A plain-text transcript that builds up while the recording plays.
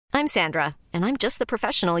I'm Sandra, and I'm just the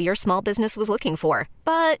professional your small business was looking for.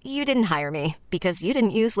 But you didn't hire me because you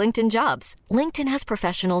didn't use LinkedIn Jobs. LinkedIn has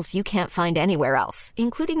professionals you can't find anywhere else,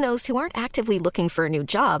 including those who aren't actively looking for a new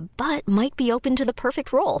job, but might be open to the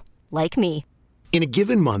perfect role, like me. In a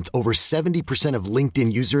given month, over 70% of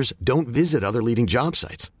LinkedIn users don't visit other leading job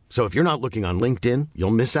sites. So if you're not looking on LinkedIn,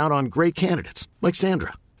 you'll miss out on great candidates like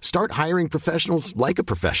Sandra. Start hiring professionals like a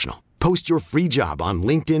professional. Post your free job on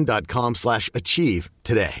linkedin.com/achieve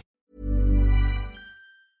today.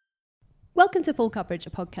 Welcome to Full Coverage, a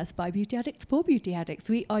podcast by beauty addicts for beauty addicts.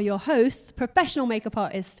 We are your hosts, professional makeup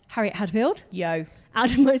artist Harriet Hadfield. Yo.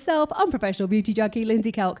 And myself, unprofessional beauty junkie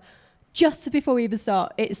Lindsay Kelk. Just before we even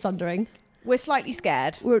start, it is thundering. We're slightly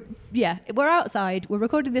scared. We're outside. We're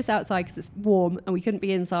recording this outside because it's warm and we couldn't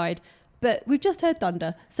be inside. But we've just heard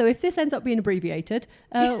thunder. So if this ends up being abbreviated,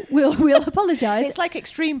 we'll apologise. It's like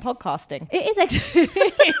extreme podcasting. It is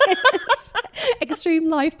extreme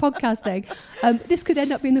live podcasting. This could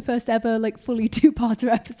end up being the first ever fully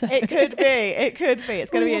two-parter episode. It could be.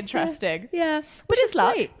 It's going to be interesting. Yeah. Which is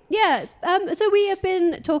luck. Great. Yeah. So we have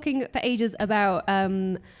been talking for ages about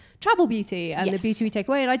travel beauty and the beauty we take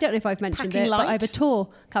away. And I don't know if I've mentioned Packing it, light. but I have a tour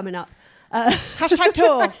coming up. Hashtag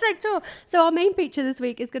tour. Hashtag tour. So our main feature this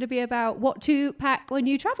week is going to be about what to pack when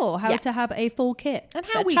you travel, how to have a full kit. And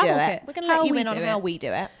how we do it. We're going to let you in on how we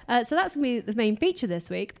do it. So that's going to be the main feature this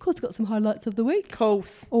week. Of course, we've got some highlights of the week.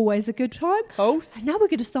 Course. Always a good time. Course. And now we're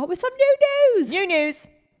going to start with some new news. New news.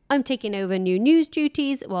 I'm taking over new news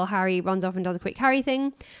duties while Harry runs off and does a quick Harry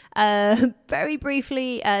thing. Very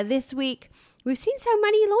briefly, this week, we've seen so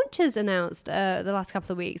many launches announced the last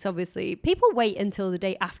couple of weeks, obviously. People wait until the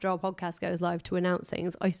day after our podcast goes live to announce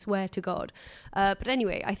things, I swear to God. But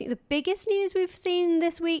anyway, I think the biggest news we've seen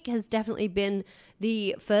this week has definitely been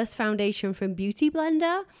the first foundation from Beauty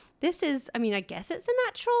Blender. This is, I guess it's a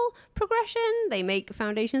natural progression. They make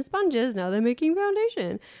foundation sponges, now they're making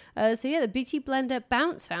foundation. The Beauty Blender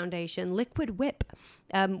Bounce Foundation Liquid Whip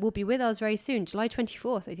will be with us very soon. July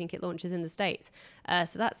 24th, I think it launches in the States.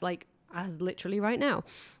 So that's as literally right now.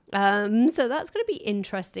 So that's going to be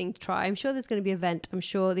interesting to try. I'm sure there's going to be an event. I'm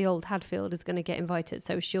sure the old Hadfield is going to get invited,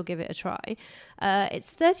 so she'll give it a try. It's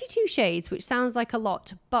 32 shades, which sounds like a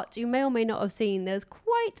lot, but you may or may not have seen there's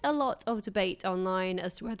quite a lot of debate online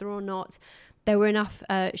as to whether or not there were enough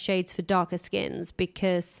shades for darker skins,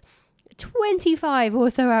 because 25 or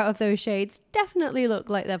so out of those shades definitely look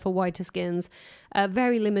like they're for whiter skins.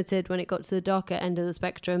 Very limited when it got to the darker end of the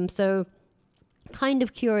spectrum, so kind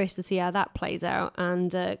of curious to see how that plays out,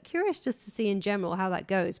 and curious just to see in general how that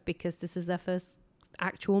goes, because this is their first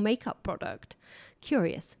actual makeup product.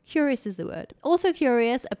 Curious is the word. Also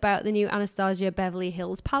curious about the new Anastasia Beverly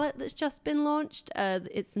Hills palette that's just been launched.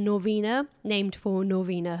 It's Norvina, named for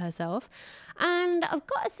Norvina herself, and I've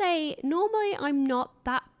got to say, normally I'm not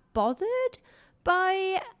that bothered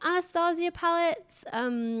by Anastasia palettes.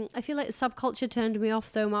 I feel like the subculture turned me off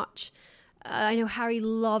so much. I know Harry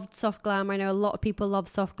loved soft glam. I know a lot of people love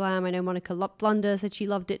soft glam. I know Monica Blunder said she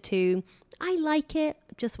loved it too. I like it,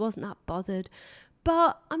 just wasn't that bothered.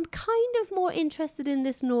 But I'm kind of more interested in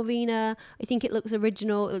this Norvina. I think it looks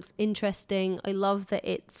original, it looks interesting. I love that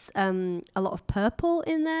it's a lot of purple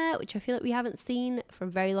in there, which I feel like we haven't seen for a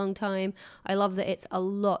very long time. I love that it's a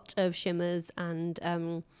lot of shimmers and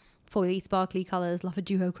foily, sparkly colours. Love a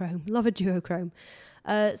duochrome.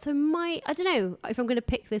 I don't know if I'm going to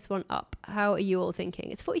pick this one up. How are you all thinking?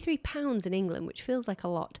 It's £43 in England, which feels like a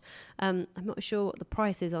lot. I'm not sure what the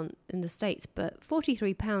price is in the States, but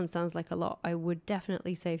 £43 sounds like a lot. I would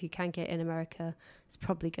definitely say if you can get it in America, it's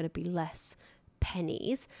probably going to be less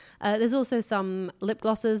pennies. There's also some lip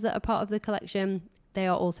glosses that are part of the collection. They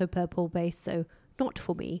are also purple based, so not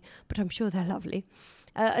for me, but I'm sure they're lovely.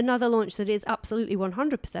 Another launch that is absolutely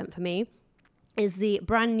 100% for me is the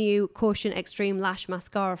brand new Caution Extreme Lash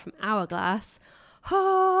Mascara from Hourglass.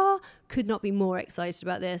 Could not be more excited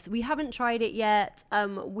about this. We haven't tried it yet.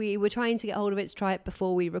 We were trying to get hold of it to try it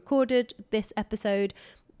before we recorded this episode,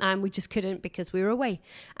 and we just couldn't because we were away,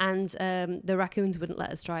 and the raccoons wouldn't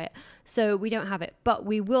let us try it. So we don't have it, but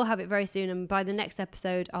we will have it very soon, and by the next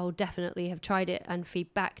episode, I'll definitely have tried it and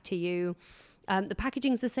feed back to you. The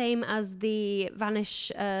packaging's the same as the Vanish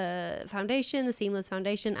foundation, the Seamless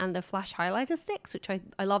foundation, and the Flash highlighter sticks, which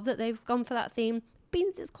I love that they've gone for that theme.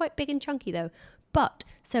 Beans is quite big and chunky though, but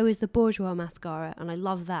so is the Bourjois mascara, and I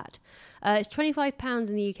love that. It's £25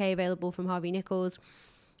 in the UK, available from Harvey Nichols.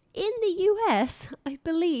 In the US, I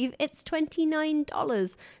believe it's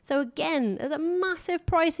 $29. So again, there's a massive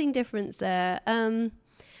pricing difference there.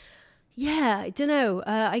 Yeah, I don't know.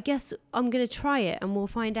 I guess I'm going to try it and we'll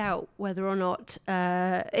find out whether or not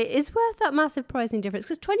it is worth that massive pricing difference.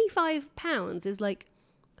 Because £25 is like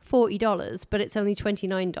 $40, but it's only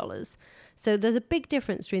 $29. So there's a big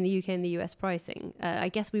difference between the UK and the US pricing. I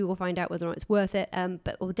guess we will find out whether or not it's worth it,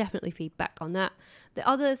 but we'll definitely feedback on that. The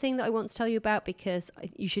other thing that I want to tell you about, because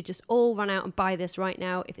you should just all run out and buy this right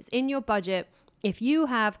now, if it's in your budget, if you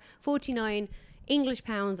have 49 English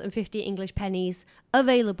pounds and 50 English pennies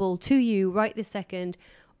available to you right this second,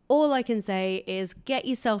 all I can say is get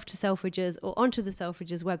yourself to Selfridges or onto the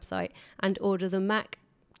Selfridges website and order the MAC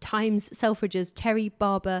times Selfridges Terry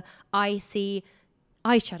Barber IC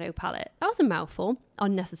eyeshadow palette. That was a mouthful,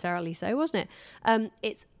 unnecessarily so, wasn't it?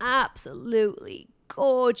 It's absolutely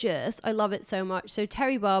gorgeous. I love it so much. So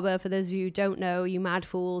Terry Barber, for those of you who don't know, you mad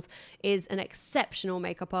fools, is an exceptional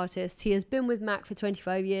makeup artist. He has been with MAC for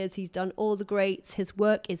 25 years. He's done all the greats. His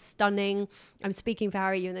work is stunning. I'm speaking for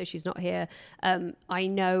Harry, even though she's not here. I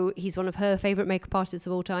know he's one of her favourite makeup artists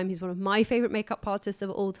of all time. He's one of my favourite makeup artists of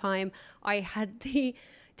all time. I had the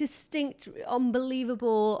distinct,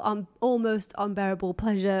 unbelievable, almost unbearable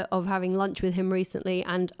pleasure of having lunch with him recently,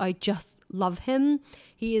 and I just love him.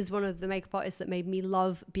 He is one of the makeup artists that made me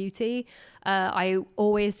love beauty. I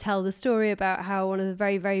always tell the story about how one of the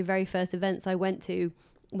very, very, very first events I went to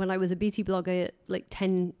when I was a beauty blogger like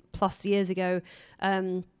 10 plus years ago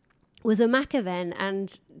was a MAC event,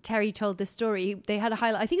 and Terry told this story. They had a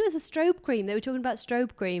highlight, I think it was a strobe cream. They were talking about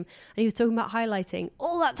strobe cream, and he was talking about highlighting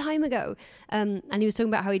all that time ago. And he was talking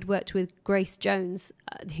about how he'd worked with Grace Jones,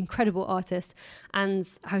 the incredible artist, and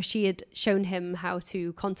how she had shown him how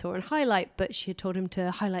to contour and highlight, but she had told him to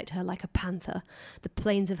highlight her like a panther, the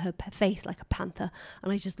planes of her face like a panther.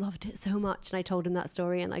 And I just loved it so much. And I told him that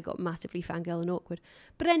story, and I got massively fangirl and awkward.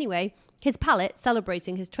 But anyway, his palette,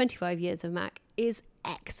 celebrating his 25 years of MAC, is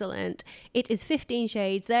excellent. It is 15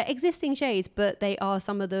 shades. They're existing shades, but they are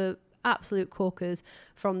some of the absolute corkers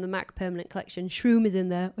from the MAC permanent collection. Shroom is in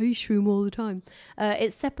there. I use Shroom all the time.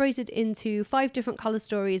 It's separated into 5 different color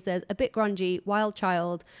stories. There's a bit grungy, wild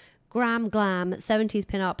child, glam, 70s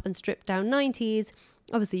pin-up, and stripped down 90s.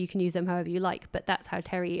 Obviously you can use them however you like, but that's how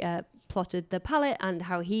Terry plotted the palette and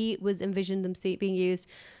how he was envisioned them being used.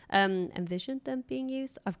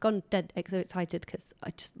 I've gone dead so excited because I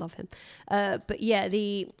just love him. But yeah,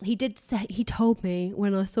 he told me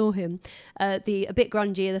when I saw him, a bit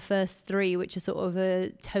grungy are the first 3, which are sort of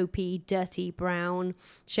a taupey, dirty brown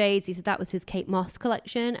shades. He said that was his Kate Moss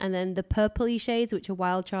collection, and then the purpley shades, which are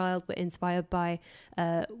Wild Child, were inspired by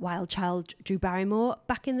Wild Child Drew Barrymore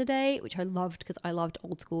back in the day, which I loved because I loved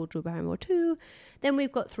old school Drew Barrymore too. Then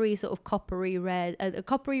we've got 3 sort of coppery red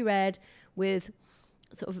with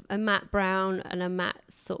sort of a matte brown and a matte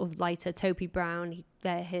sort of lighter taupey brown.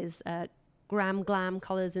 They're his glam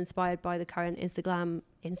colours inspired by the current Instagram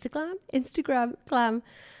glam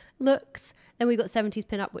looks. Then we got 70s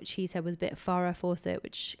pin-up, which he said was a bit of Farrah Fawcett,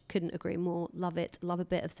 which couldn't agree more. Love it. Love a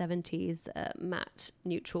bit of 70s matte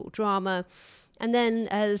neutral drama. And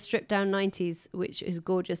then stripped down 90s, which is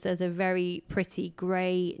gorgeous. There's a very pretty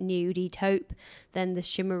grey nudie taupe. Then the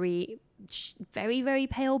shimmery, very, very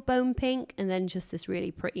pale bone pink. And then just this really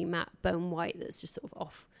pretty matte bone white that's just sort of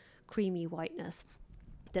off creamy whiteness.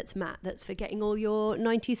 That's matte. That's for getting all your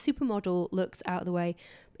 90s supermodel looks out of the way.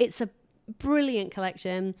 It's a brilliant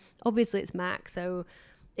collection. Obviously it's MAC, so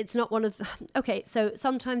it's not one of... Okay, so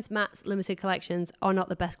sometimes MAC's limited collections are not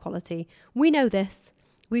the best quality. We know this.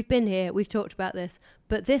 We've been here, we've talked about this,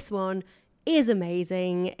 but this one is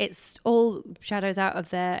amazing. It's all shadows out of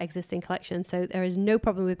their existing collection, so there is no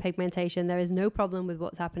problem with pigmentation. There is no problem with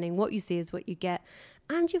what's happening. What you see is what you get.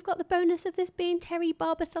 And you've got the bonus of this being Terry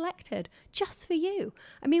Barber selected, just for you.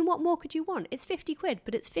 I mean, what more could you want? It's 50 quid,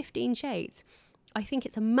 but it's 15 shades. I think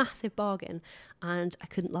it's a massive bargain, and I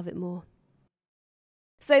couldn't love it more.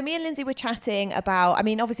 So me and Lindsay were chatting about, I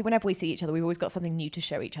mean, obviously whenever we see each other, we've always got something new to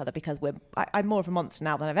show each other because I'm more of a monster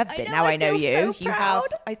now than I've ever been. Now I know you. So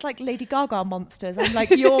proud. It's like Lady Gaga monsters. I'm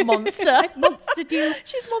like your monster. I've monstered you.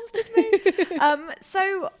 She's monstered me.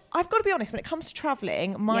 So I've got to be honest, when it comes to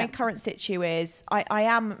travelling, my current situ is I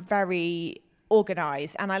am very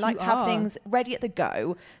organised and I like to have things ready at the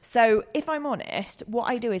go. So if I'm honest, what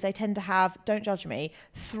I do is I tend to have, don't judge me,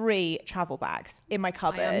 3 travel bags in my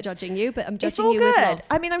cupboard. I am judging you, but I'm judging it's all you good. with love.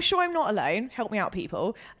 I mean, I'm sure I'm not alone. Help me out,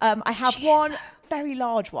 people. I have one very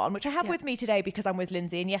large one, which I have with me today because I'm with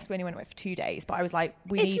Lindsay. And yes, we only went away for 2 days, but I was like,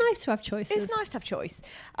 it's nice to have choices. It's nice to have choice.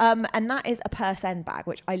 And that is a purse end bag,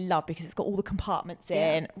 which I love because it's got all the compartments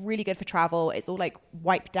in, really good for travel. It's all like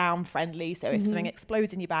wipe down friendly. So if something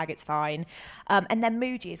explodes in your bag, it's fine. And then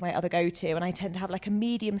Muji is my other go-to. And I tend to have like a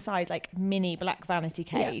medium size, like mini black vanity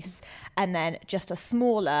case. And then just a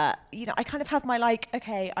smaller, I kind of have my like,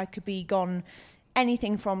 okay, I could be gone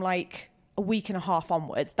anything from like a a week and a half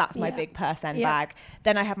onwards. That's my big % Yeah. bag.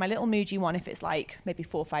 Then I have my little Muji one if it's like maybe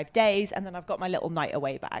 4 or 5 days, and then I've got my little night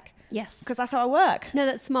away bag. Yes. Because that's how I work. No,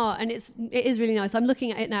 that's smart, and it is really nice. I'm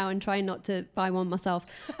looking at it now and trying not to buy one myself,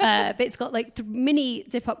 but it's got like mini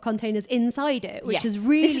zip-up containers inside it, which Yes. is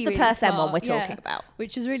really This is the really % one smart. we're talking about.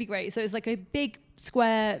 which is really great. So it's like a big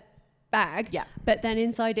square bag, Yeah. but then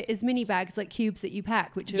inside it is mini bags, like cubes that you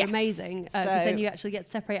pack, which are Yes. amazing, because So- then you actually get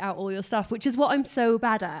to separate out all your stuff, which is what I'm so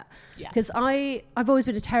bad at. Yeah. Because I've always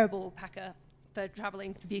been a terrible packer for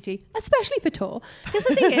traveling for beauty, especially for tour. Because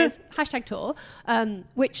the thing is, #tour,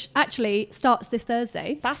 which actually starts this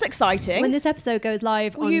Thursday. That's exciting. When this episode goes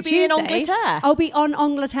live Will on you be Tuesday, in Angleterre? I'll be on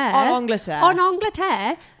Angleterre. On Angleterre. On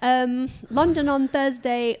Angleterre. London on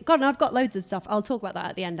Thursday. God, and I've got loads of stuff. I'll talk about that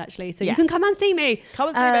at the end, actually. So Yeah. you can come and see me.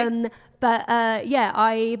 Come and see me. But yeah,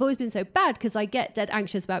 I've always been so bad because I get dead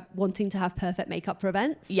anxious about wanting to have perfect makeup for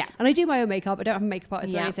events. Yeah. And I do my own makeup. I don't have a makeup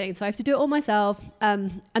artist or Yeah. anything. So I have to do it all myself.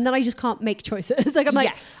 And then I just can't make choices. Like I'm like,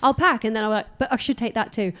 Yes. I'll pack, and then I'm like, but I should take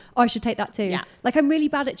that too. Oh, I should take that too. Yeah. Like I'm really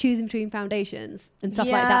bad at choosing between foundations and stuff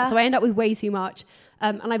like that. Yeah. So I end up with way too much.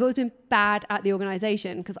 And I've always been bad at the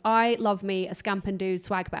organisation because I love me a Scamp and Dude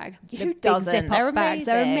swag bag. Who The big doesn't? zip-up They're bags.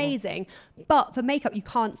 They're amazing. amazing. But for makeup, you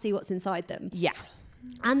can't see what's inside them. Yeah.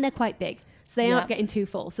 And they're quite big. So they end Yeah. up getting too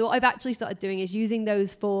full. So what I've actually started doing is using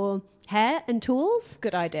those for hair and tools.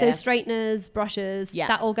 Good idea. So straighteners, brushes, Yeah.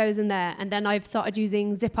 that all goes in there. And then I've started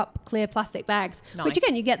using zip-up clear plastic bags, Nice. which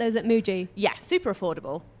again, you get those at Muji. Yeah, super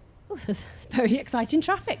affordable. Oh, this is very exciting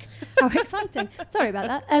traffic. How exciting. Sorry about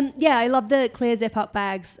that. Yeah, I love the clear zip-up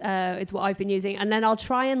bags. It's what I've been using. And then I'll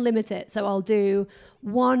try and limit it. So I'll do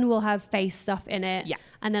one will have face stuff in it. Yeah.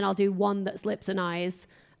 And then I'll do one that's lips and eyes.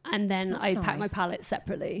 And then That's I pack my nice. palettes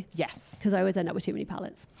separately. Yes. Because I always end up with too many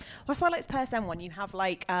palettes. That's why I like this PSN one. You have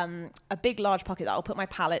like a big, large pocket that I'll put my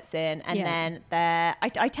palettes in, and Yeah. then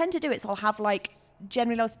I tend to do it. So I'll have like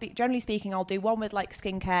generally speaking, I'll do one with like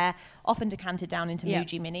skincare, often decanted down into Yeah.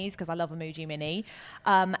 Muji minis because I love a Muji mini,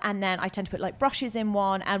 and then I tend to put like brushes in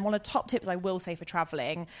one. And one of the top tips I will say for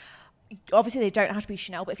traveling. Obviously, they don't have to be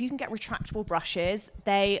Chanel, but if you can get retractable brushes,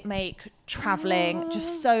 they make traveling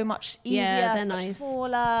just so much easier, Yeah, they're so much nice.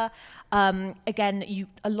 smaller. Again,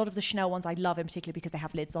 a lot of the Chanel ones I love in particular because they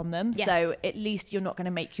have lids on them. Yes. So at least you're not going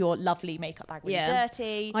to make your lovely makeup bag really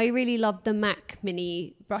dirty. I really love the MAC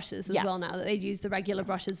mini brushes as Yeah. well now that they use the regular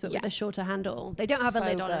brushes but with Yeah. a shorter handle. They don't have a So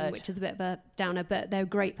lid on them, good. which is a bit of a downer, but they're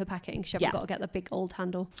great for packing. You haven't Yeah. got to get the big old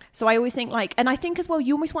handle. So I always think and I think as well,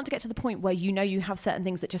 you almost want to get to the point where you know you have certain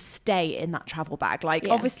things that just stay in that travel bag. Like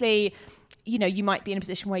Yeah. obviously, you might be in a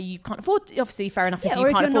position where you can't afford, obviously fair enough Yeah, if you or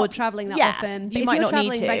if can't you're afford. not travelling that yeah, often. But you if might you're not need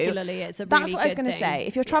travelling to. regularly, it's a That's really what I was good going to thing. say.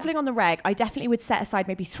 If you're Yeah. traveling on the reg, I definitely would set aside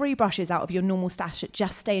maybe 3 brushes out of your normal stash that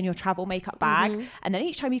just stay in your travel makeup bag. And then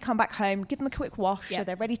each time you come back home, give them a quick wash so Yeah.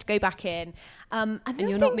 they're ready to go back in. And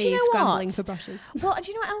you're not me scrambling for brushes. Well, and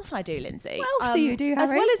do you know what else I do, Lindsay? What else do you do, As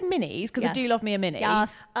Harry? well as minis, because I Yes. do love me a mini.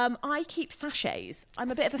 Yes. I keep sachets. I'm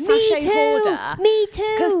a bit of a Me sachet too. hoarder. Me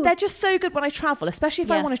too. Because they're just so good when I travel, especially if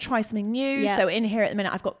I Yes. want to try something new. Yeah. So in here at the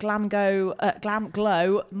minute, I've got Glam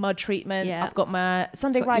Glow mud treatments. Yeah. I've got my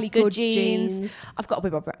Sunday Got Riley your Good good jeans. jeans. I've got a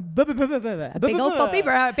Big old Bobby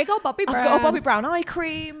Brown. Big old Bobby Brown. I've got a Bobby Brown eye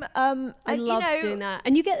cream. I and, love doing that.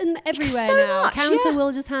 And you get them everywhere so now. much, Counter yeah.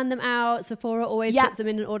 will just hand them out. Sephora always Yeah. puts them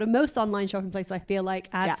in an order. Most online shopping places, I feel like,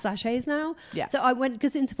 add Yeah. sachets now. Yeah. So I went,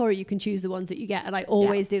 because in Sephora you can choose the ones that you get. And I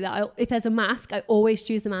always do that. If there's a mask, I always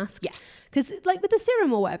choose the mask. Yes. Because like with the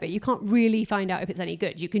serum or whatever, you can't really find out if it's any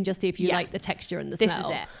good. You can just see if you Yeah. like the texture and the This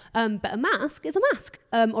smell. is it. But a mask is a mask.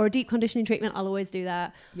 Or a deep conditioning treatment, I'll always do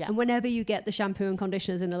that. Yeah. And whenever you get the shampoo and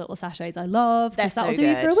conditioners in the little sachets, I love. They're 'cause so that'll good. do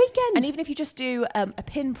you for a weekend. And even if you just do a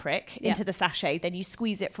pin prick Yeah. into the sachet, then you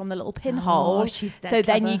squeeze it from the little pinhole. Oh, she's dead so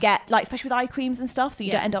then clever. you get, like, especially with eye creams and stuff, so you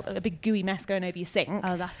Yeah. don't end up with a big gooey mess going over your sink.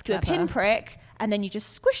 Oh, that's Do a clever. pin prick, and then you just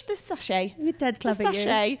squish this sachet. You're dead clever, the you.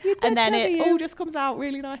 sachet, You're dead and then clever, it you. all just comes out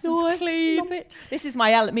really nice No, I and clean. love it. This is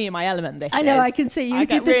me and my element. This I know, is. I can see you. I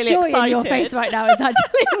get The really joy excited. in your face right now is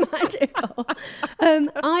actually magical.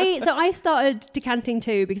 I started decanting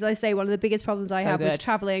too because I say one of the biggest problems I So have with good.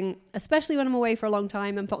 traveling, especially when I'm away for a long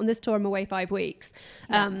time, and on this tour I'm away 5 weeks.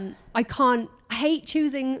 I hate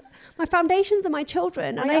choosing. My foundations are my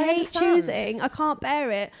children, and I I hate understand. choosing. I can't bear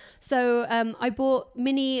it. So I bought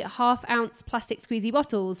mini 1/2-ounce plastic squeezy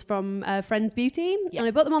bottles from Friends Beauty, Yeah. and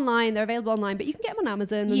I bought them online. They're available online, but you can get them on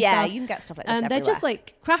Amazon. And Yeah, stuff. you can get stuff like this They're just everywhere.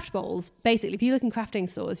 like craft bowls, basically. If you look in crafting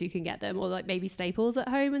stores, you can get them, or like maybe Staples at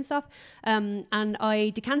home and stuff. And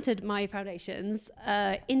I decanted my foundations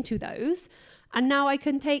into those. And now I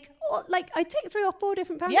can take, I take 3 or 4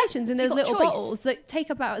 different foundations in so those you've got little choice. bottles that take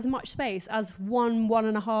about as much space as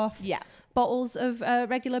 1.5 Yeah. bottles of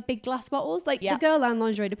regular big glass bottles, like the Guerlain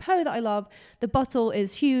Lingerie de Peau that I love. The bottle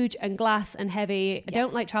is huge and glass and heavy. I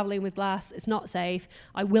don't like traveling with glass. It's not safe.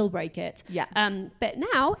 I will break it. But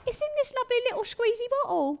now it's in this lovely little squeezy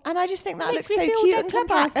bottle, and I just think that looks so feel cute dead and clever.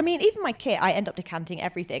 compact. I mean, even my kit, I end up decanting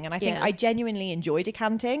everything, and I think I genuinely enjoy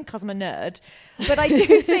decanting because I'm a nerd. But I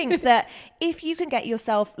do think that if you can get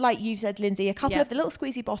yourself, like you said, Lindsay, a couple of the little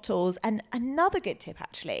squeezy bottles, and another good tip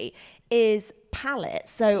actually is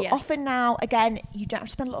palettes. So often now, again, you don't have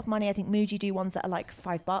to spend a lot of money. I think Muji do ones that are like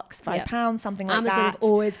 $5, £5, something like Amazon that. have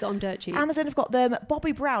always got them dirt cheap. Amazon have got them.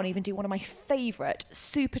 Bobbi Brown even do one of my favourite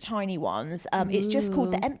super tiny ones. It's just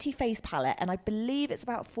called the Empty Face palette, and I believe it's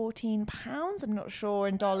about £14. I'm not sure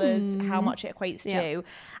in dollars how much it equates to.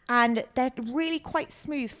 And they're really quite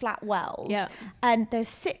smooth, flat wells. And there's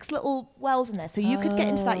 6 little wells in there. So you could get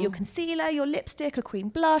into that, your concealer, your lipstick, a cream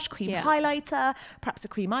blush, cream highlighter, perhaps a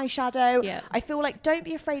cream eyeshadow. I feel like don't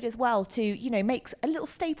be afraid as well to, you know, make a little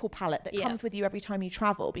staple palette that comes with you every time you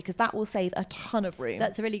travel, because that will save a ton of room.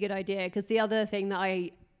 That's a really good idea, because the other thing that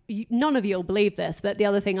none of you will believe this, but the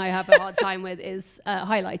other thing I have a hard time with is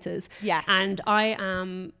highlighters.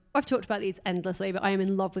 And I've talked about these endlessly, but I am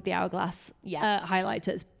in love with the Hourglass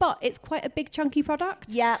highlighters. But it's quite a big, chunky product.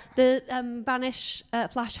 The Vanish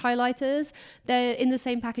Flash highlighters, they're in the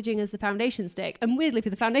same packaging as the foundation stick. And weirdly, for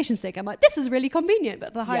the foundation stick, I'm like, this is really convenient.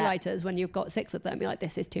 But the highlighters, when you've got 6 of them, you're like,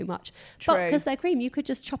 this is too much. True. But because they're cream, you could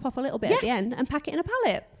just chop off a little bit at the end and pack it in a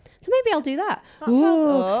palette. So maybe I'll do that. That sounds...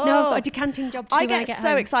 Now I've got a decanting job to do when I get home.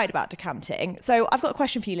 so excited about decanting. So I've got a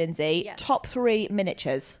question for you, Lindsay. Top 3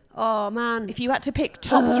 miniatures. Oh, man. If you had to pick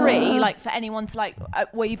top 3, like for anyone to like,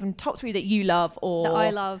 or even top 3 that you love or... That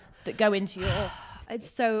I love. That go into your... It's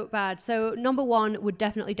so bad. So number 1 would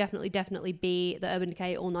definitely be the Urban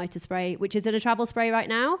Decay All Nighter spray, which is in a travel spray right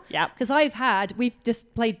now. Because we've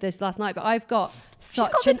just played this last night, but I've got such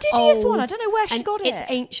She's got the diddiest one. I don't know where she got it. It's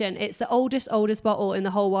ancient. It's the oldest bottle in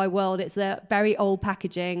the whole wide world. It's the very old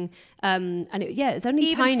packaging. And it's only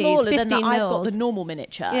even tiny. smaller it's 15 than that. mils. I've got the normal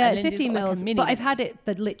miniature. Yeah, and it's 15 got, like, mils. But I've had it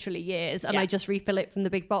for literally years, and I just refill it from the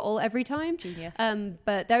big bottle every time. Genius.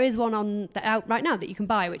 But there is one out right now that you can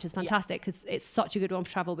buy, which is fantastic because it's such a good one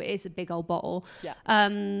for travel. But it's a big old bottle.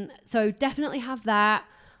 So definitely have that.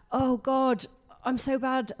 Oh God. I'm so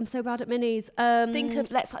bad at minis. Think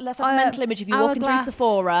of let's have a mental image of you walking through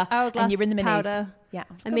Sephora and you're in the minis. Powder.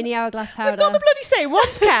 A mini Hourglass powder. We've got the bloody same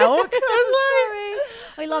ones, Cal.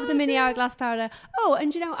 I love the mini Hourglass powder. Oh,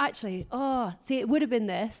 and you know, actually, it would have been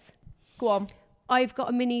this. Go on. I've got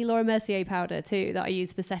a mini Laura Mercier powder too that I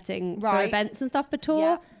use for setting for events and stuff for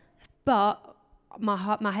tour. But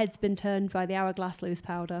my head's been turned by the Hourglass loose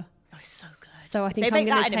powder. Oh, so good. So I think if I'm they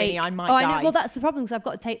make going that to in take. a mini, I might die. Well, that's the problem because I've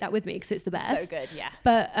got to take that with me because it's the best. So good, yeah.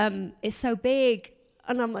 But it's so big,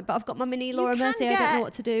 and I'm like, but I've got my mini Laura Mercier. I don't know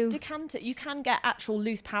what to do. Decanter. You can get actual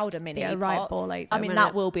loose powder mini. Yeah, right ball ache. I mean,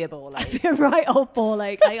 that will be a ball ache. Right old ball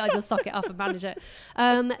ache. I just suck it up and manage it.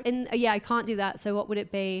 I can't do that. So what would it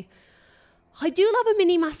be? I do love a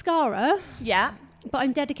mini mascara. Yeah. But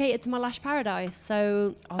I'm dedicated to my Lash Paradise,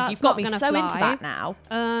 so that's you've got me so fly. Into that now.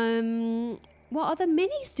 What other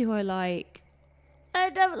minis do I like? I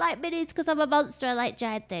don't like minis because I'm a monster. I like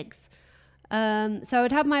giant things. So I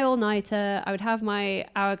would have my all-nighter. I would have my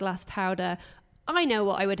Hourglass powder. I know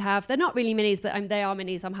what I would have. They're not really minis, but they are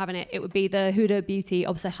minis. I'm having it. It would be the Huda Beauty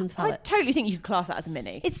Obsessions palette. I totally think you could class that as a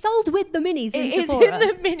mini. It's sold with the minis in It Sephora. is in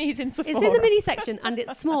the minis in Sephora. It's in the mini section, and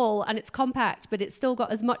it's small and it's compact, but it's still got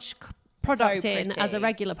as much product in as a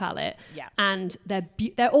regular palette. And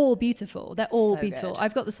they're all beautiful. They're all beautiful.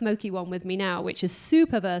 I've got the smoky one with me now, which is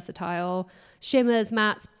super versatile. Shimmers,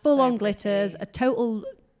 mattes, full-on glitters, a total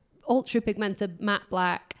ultra pigmented matte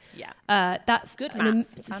black. That's good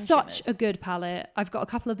mattes. Such a good palette. I've got a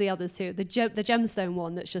couple of the others too. The gemstone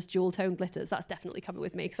one that's just dual tone glitters. That's definitely coming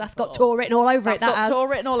with me because that's got tour written all over it. That's got tour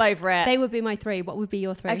written all over it. They would be my 3. What would be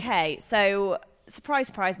your 3? Okay, so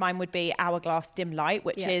surprise, mine would be Hourglass Dim Light,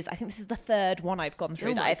 which is, I think this is the 3rd one I've gone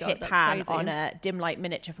through that I've hit pan on a Dim Light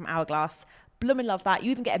miniature from Hourglass. Blooming love that.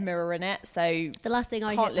 You even get a mirror in it, so the last thing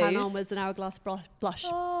I hit pan on was an Hourglass blush.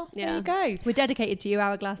 Oh, there you go. We're dedicated to you,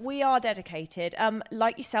 Hourglass. We are dedicated.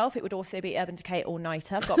 Like yourself, it would also be Urban Decay All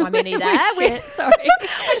Nighter. I've got my mini there. Sorry.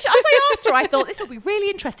 As I asked her, I thought this will be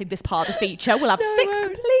really interesting. This part of the feature, we'll have 6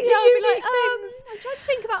 completely unique things. I'm trying to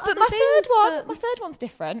think about but other things. My third one's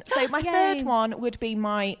different. So my third one would be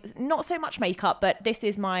my not so much makeup, but this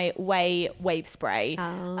is my Wave spray.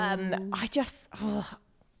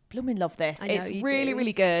 blooming love this. I know It's you really, do.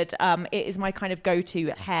 really good. It is my kind of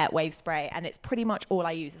go-to hair wave spray, and it's pretty much all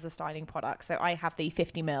I use as a styling product. So I have the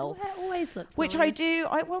 50 ml, Hair always looks which nice. I do.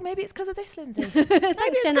 Well, maybe it's because of this, Lindsay.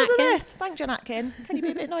 Thanks, Jen Atkin. Thanks, Jen Atkin. Can you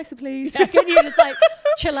be a bit nicer, please? Yeah, can you just like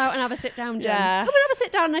chill out and have a sit down, Jen? Yeah. Come and have a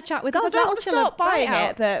sit down and a chat with us. I don't want to That'll chill stop her right buying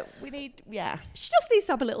out. it, but we need, She just needs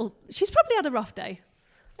to have a little. She's probably had a rough day.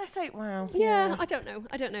 Let's say, wow. Yeah, I don't know.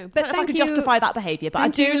 But I don't know if I thank can you. justify that behaviour, but I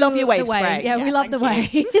Thank do you, love your wave the way. spray. Yeah, we love the way.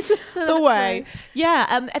 thank you. So The that's way.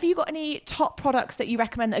 Yeah. Have you got any top products that you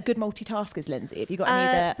recommend that are good multitaskers, Lindsay? Have you got any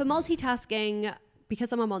that... For multitasking,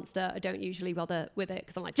 because I'm a monster, I don't usually bother with it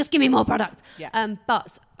because I'm like, just give me more product. Yeah.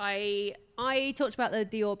 But I talked about the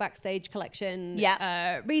Dior Backstage collection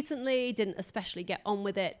recently, didn't especially get on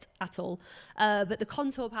with it at all. But the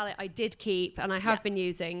contour palette I did keep, and I have been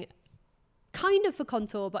using kind of for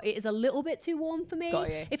contour, but it is a little bit too warm for me. Got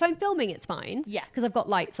you. If I'm filming, it's fine. Yeah. Because I've got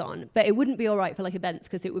lights on, but it wouldn't be all right for like events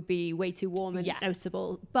because it would be way too warm and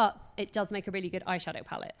noticeable. But it does make a really good eyeshadow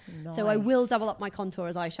palette. So I will Nice. double up my contour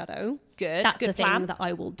as eyeshadow. Good. That's Good a thing plan. that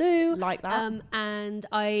I will do. Like that. And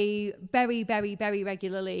I very, very, very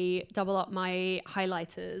regularly double up my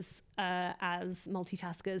highlighters as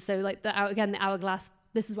multitaskers. So like the Hourglass,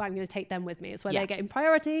 this is why I'm going to take them with me. It's where they're getting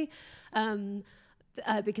priority.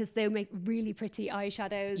 Because they make really pretty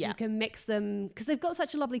eyeshadows. Yeah. You can mix them because they've got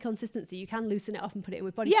such a lovely consistency. You can loosen it up and put it in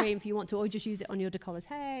with body cream if you want to, or just use it on your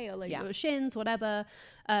décolleté or like your shins, whatever.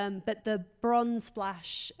 But the Bronze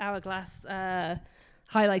Splash Hourglass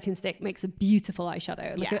highlighting stick makes a beautiful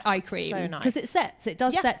eyeshadow, like an eye cream. So nice. Because it sets. It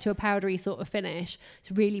does set to a powdery sort of finish.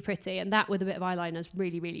 It's really pretty. And that with a bit of eyeliner is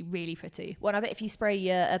really, really, really pretty. Well, I bet if you spray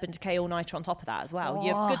your Urban Decay All Nighter on top of that as well,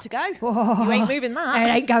 you're good to go. You ain't moving that. It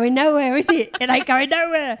ain't going nowhere, is it? It ain't going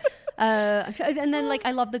nowhere. And then, like,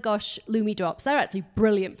 I love the Gosh Lumi drops. They're actually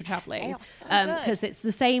brilliant for traveling. they are so good. Because it's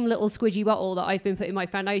the same little squidgy bottle that I've been putting my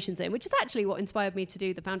foundations in, which is actually what inspired me to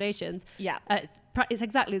do the foundations. Yeah. It's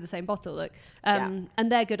exactly the same bottle, look. And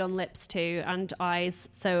they're good on lips too and eyes.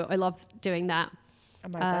 So I love doing that.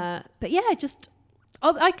 Amazing. But yeah, just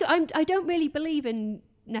I don't really believe in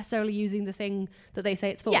necessarily using the thing that they say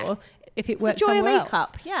it's for. Yeah. If it It's works a joy of somewhere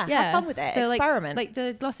makeup. else. Yeah, have fun with it. So Experiment. Like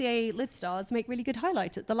the Glossier lid stars make really good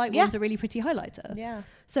highlighter. The light one's a really pretty highlighter. Yeah.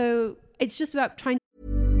 So it's just about trying.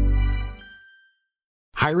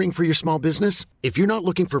 Hiring for your small business? If you're not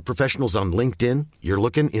looking for professionals on LinkedIn, you're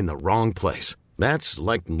looking in the wrong place. That's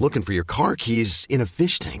like looking for your car keys in a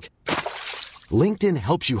fish tank. LinkedIn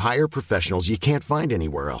helps you hire professionals you can't find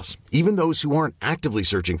anywhere else, even those who aren't actively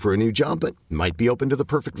searching for a new job but might be open to the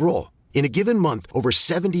perfect role. In a given month, over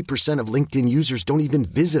 70% of LinkedIn users don't even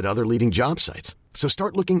visit other leading job sites. So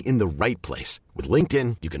start looking in the right place. With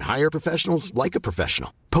LinkedIn, you can hire professionals like a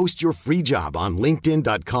professional. Post your free job on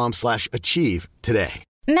linkedin.com/achieve today.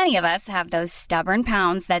 Many of us have those stubborn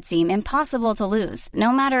pounds that seem impossible to lose,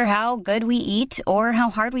 no matter how good we eat or how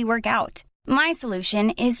hard we work out. My solution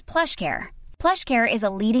is PlushCare. PlushCare is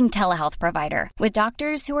a leading telehealth provider with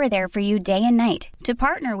doctors who are there for you day and night to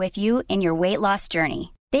partner with you in your weight loss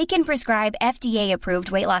journey. They can prescribe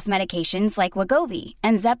FDA-approved weight loss medications like Wegovy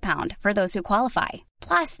and Zepbound for those who qualify.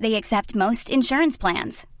 Plus, they accept most insurance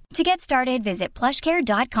plans. To get started, visit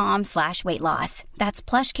plushcare.com/weightloss. That's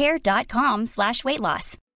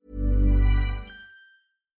plushcare.com/weightloss.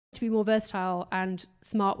 To be more versatile and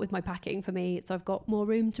smart with my packing for me, so I've got more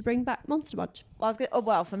room to bring back Monster Munch.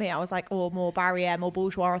 Well, for me, I was like, more Barrier, more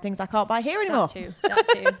Bourjois, or things I can't buy here anymore.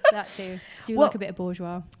 That too. Do you like a bit of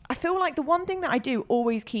Bourjois? I feel like the one thing that I do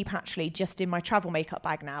always keep actually just in my travel makeup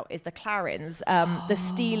bag now is the Clarins, the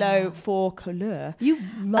Stilo for Couleur. You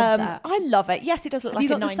love that. I love it. Yes, it does look Have you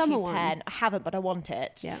like a got the summer 90s one? pen. I haven't, but I want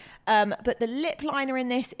it. Yeah. But the lip liner in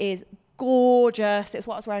this is gorgeous. It's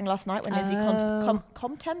what I was wearing last night when Lindsay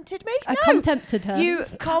contempted me. I contempted her. You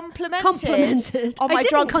complimented on I my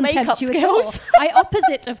didn't drunk contempt makeup you at all. skills. I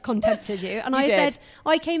opposite of contempted you, and I did. said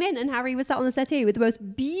I came in and Harry was sat on the settee with the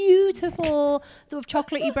most beautiful sort of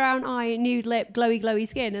chocolatey brown eye, nude lip, glowy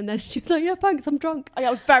skin, and then she was like, "Yeah, thanks, I'm drunk." I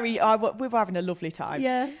was we were having a lovely time.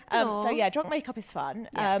 Yeah. So yeah, drunk makeup is fun.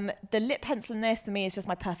 Yeah. The lip pencil in this for me is just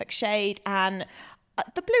my perfect shade, and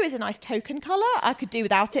the blue is a nice token colour. I could do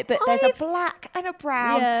without it, but there's a black and a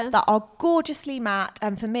brown that are gorgeously matte,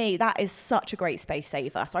 and for me, that is such a great space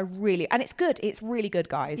saver. So and it's good. It's really good,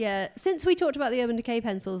 guys. Yeah, since we talked about the Urban Decay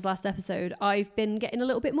pencils last episode, I've been getting a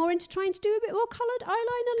little bit more into trying to do a bit more coloured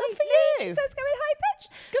eyeliner lately. for you. She says going high pitch.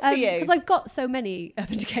 Good for you. Because I've got so many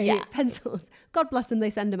Urban Decay pencils. God bless them, they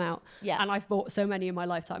send them out. Yeah. And I've bought so many in my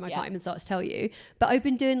lifetime, I can't even start to tell you. But I've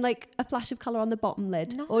been doing like a flash of colour on the bottom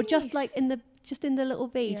lid. Or just like in the just in the little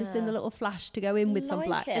V, just in the little flash to go in with some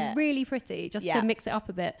black. It's really pretty, just to mix it up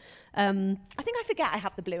a bit. I think I forget I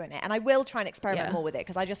have the blue in it, and I will try and experiment more with it,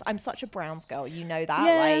 because I'm such a browns girl, you know that.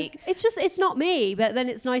 Like, it's not me, but then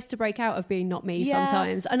it's nice to break out of being not me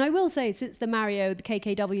sometimes. And I will say, since the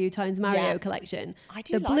KKW times Mario collection,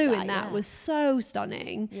 the blue in that was so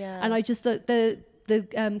stunning. And I just thought the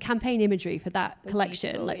campaign imagery for that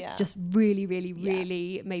collection just really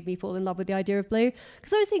made me fall in love with the idea of blue,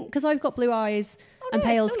 because I always think, because I've got blue eyes and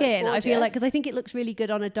pale skin, I feel like, because I think it looks really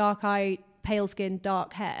good on a dark eye, pale skin,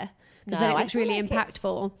 dark hair, because then it looks really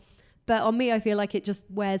impactful. But on me, I feel like it just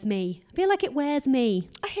wears me. I feel like it wears me.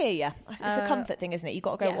 I hear you. It's a comfort thing, isn't it? You've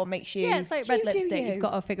got to go what makes you... Yeah, it's like red lipstick. You've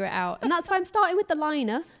got to figure it out. And that's why I'm starting with the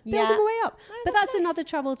liner, building my way up. No, but that's another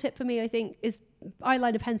travel tip for me, I think, is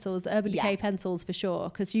eyeliner pencils, Urban Decay pencils for sure,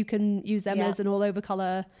 because you can use them as an all-over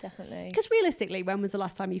colour. Definitely. Because realistically, when was the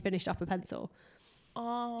last time you finished up a pencil?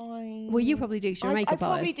 Well, you probably do, because you're a makeup I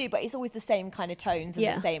probably artist. do, but it's always the same kind of tones and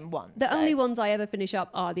the same ones. The only ones I ever finish up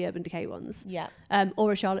are the Urban Decay ones. Yeah.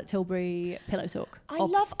 Or a Charlotte Tilbury Pillow Talk. I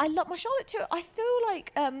love my Charlotte Tilbury. I feel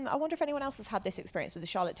like, I wonder if anyone else has had this experience with the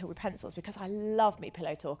Charlotte Tilbury pencils, because I love me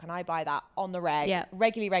Pillow Talk, and I buy that on the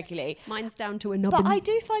regularly. Mine's down to a nubbin. But I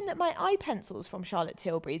do find that my eye pencils from Charlotte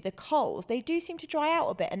Tilbury, the Kohl's, they do seem to dry out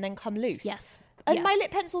a bit and then come loose. Yes. And my lip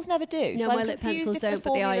pencils never do. No, so my lip pencils don't,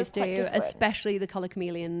 but the eyes do, especially the Colour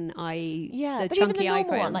Chameleon eye. Yeah, the but chunky even the eye normal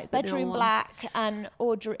one, crayons, like Bedroom Black and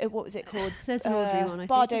Audrey, what was it called? There's an Audrey one, I think.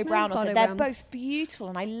 Bardo Brown. Bardo They're Brown. both beautiful,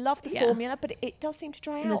 and I love the formula, but it does seem to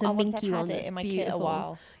dry out once I've had it in my kit a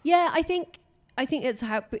while. Yeah, I think it's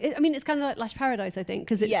how... I mean, it's kind of like Lash Paradise, I think,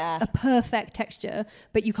 because it's a perfect texture,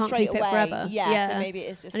 but you can't keep it forever. Yeah, so maybe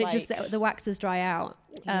it's just the waxes dry out,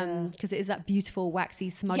 because it is that beautiful, waxy,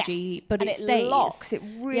 smudgy, but and it stays. Locks. It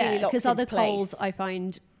really locks because into other Kohl's, place. I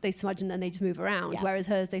find, they smudge and then they just move around, whereas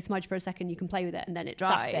hers, they smudge for a second, you can play with it, and then it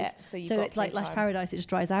dries. That's it. So it's like Lash Paradise, it just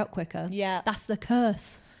dries out quicker. Yeah. That's the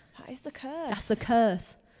curse. That is the curse. That's the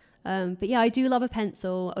curse. But yeah, I do love a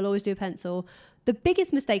pencil. I'll always do a pencil. The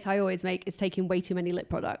biggest mistake I always make is taking way too many lip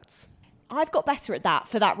products. I've got better at that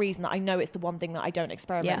for that reason, that I know it's the one thing that I don't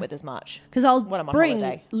experiment with as much. Because I'll when I'm on bring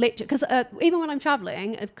holiday. because even when I'm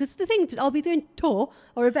traveling, because the thing, I'll be doing tour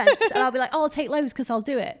or events, and I'll be like, oh, I'll take loads because I'll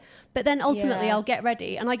do it. But then ultimately I'll get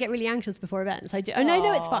ready, and I get really anxious before events. I do. And I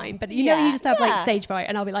know it's fine, but you know, you just have like stage fright,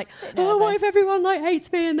 and I'll be like, oh, what if everyone like hates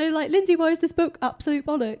me and they're like, Lindsay, why is this book absolute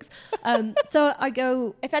bollocks? So I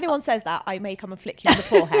go. If anyone says that, I may come and flick you in the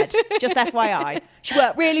forehead. Just FYI, she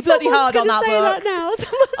worked really bloody hard on that book. That now.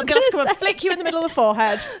 I'm gonna have to come and flick you in the middle of the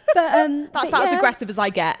forehead. But that's about as aggressive as I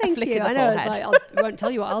get. Thank a flick you. in the I know. forehead. It's like, I won't tell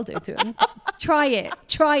you what I'll do to him. Try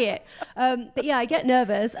it. But yeah, I get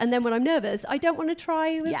nervous, and then when I'm nervous, I don't want to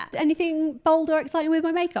try anything bold or exciting with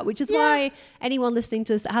my makeup, which is why anyone listening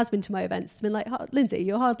to this that has been to my events has been like, Lindsay,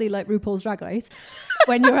 you're hardly like RuPaul's Drag Race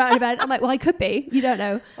when you're at an event. I'm like, well, I could be. You don't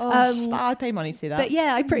know. I'd pay money to see that. But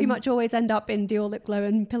yeah, I pretty much always end up in Dior Lip Glow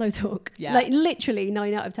and Pillow Talk. Yeah. Like literally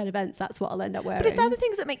 9 out of 10 events, that's what I'll end up wearing. But if they're the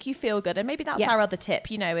things that make you feel good, and maybe that's our other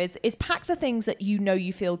tip, you know, is pack the things that you know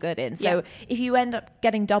you feel good in. So if you end up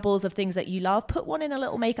getting doubles of things that you love, put one in a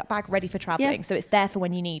little makeup bag ready for traveling, so it's there for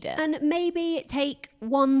when you need it. And maybe take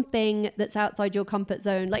one thing that's outside your comfort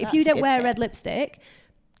zone. Like if you don't wear red lipstick,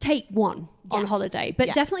 take one on holiday,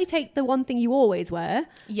 but definitely take the one thing you always wear.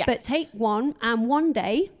 Yes. But take one, and one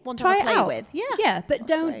day try it out. With. Yeah. But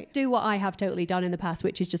don't do what I have totally done in the past,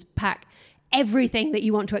 which is just pack everything that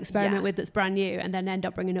you want to experiment with that's brand new, and then end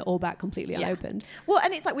up bringing it all back completely unopened. Well,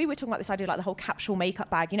 and it's like we were talking about this idea, like the whole capsule makeup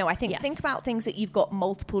bag. You know, I think think about things that you've got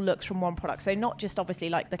multiple looks from one product. So not just obviously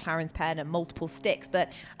like the Clarins pen and multiple sticks,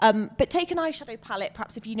 but take an eyeshadow palette.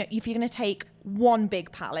 Perhaps if you're going to take one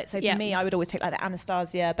big palette. So for me, I would always take like the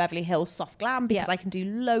Anastasia Beverly Hills Soft Glam, because I can do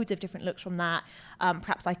loads of different looks from that.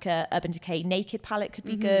 Perhaps like a Urban Decay Naked palette could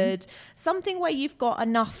be good. Something where you've got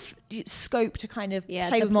enough scope to kind of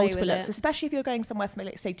play with multiple looks, especially if you're going somewhere for,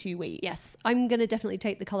 like, say, 2 weeks. Yes, I'm going to definitely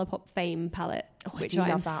take the Colourpop Fame palette, which I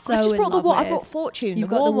love that. So I just brought I brought Fortune. You've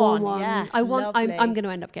got the warm one. Yes, I'm going to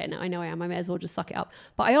end up getting it. I know I am. I may as well just suck it up.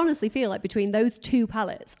 But I honestly feel like between those two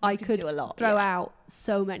palettes, I could throw out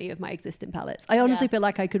so many of my existing palettes. I honestly feel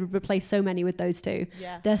like I could replace so many with those two.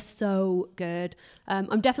 Yeah. They're so good.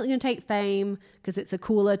 I'm definitely going to take Fame because it's a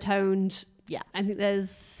cooler toned. Yeah, I think there's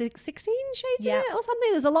 16 shades in it or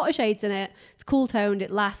something. There's a lot of shades in it. It's cool toned.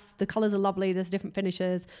 It lasts. The colours are lovely. There's different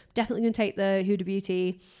finishes. Definitely going to take the Huda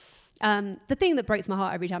Beauty. The thing that breaks my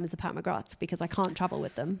heart every time is the Pat McGraths, because I can't travel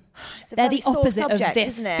with them. They're the opposite subject, of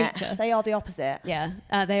this feature. They are the opposite. Yeah,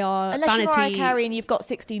 they are. Unless vanity. you're Mariah Carey and you've got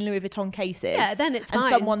 16 Louis Vuitton cases. Yeah, then it's and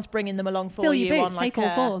fine. someone's bringing them along for Fill you. Your boots, on like take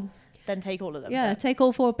all four. then take all of them. Yeah, take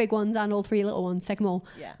all 4 big ones and all 3 little ones. Take them all.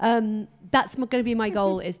 Yeah. That's going to be my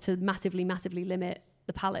goal, is to massively limit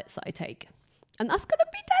the pallets that I take. And that's going to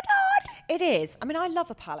be dead hard. It is. I mean, I love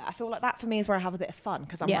a palette. I feel like that for me is where I have a bit of fun,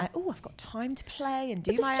 because I'm Yeah. like, oh, I've got time to play and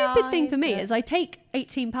do But my the stupid thing for me eyes, is I take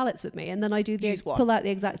 18 palettes with me, and then I do Use one. pull out the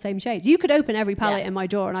exact same shades. You could open every palette Yeah. in my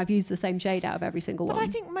drawer, and I've used the same shade out of every single But one. I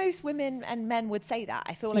think most women and men would say that.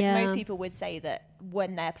 I feel like Yeah. most people would say that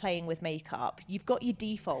when they're playing with makeup, you've got your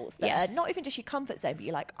defaults that Yes. are not even just your comfort zone, but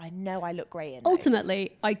you're like, I know I look great in those.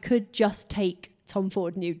 Ultimately, I could just take Tom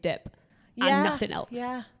Ford Nude Dip Yeah, and nothing else.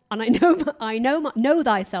 yeah. And I know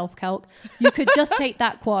thyself, Kelk. You could just take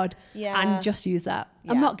that quad Yeah. and just use that.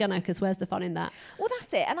 I'm Yeah. not gonna, because where's the fun in that? Well,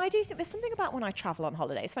 that's it. And I do think there's something about when I travel on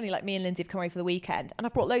holiday. It's funny, like me and Lindsay have come away for the weekend, and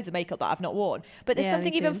I've brought loads of makeup that I've not worn. But there's Yeah,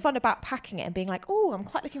 something me even too. fun about packing it and being like, oh, I'm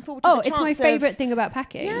quite looking forward to Oh, the it's my chance of- favourite thing about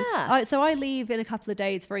packing. Yeah. So I leave in a couple of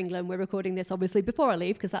days for England. We're recording this obviously before I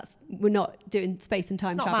leave, because we're not doing space and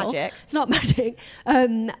time It's not travel. magic. It's not magic.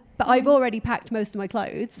 But I've already packed most of my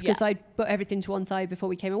clothes, because Yeah. I put everything to one side before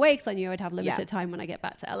we came away, because I knew I'd have limited Yeah. time when I get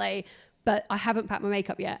back to LA. But I haven't packed my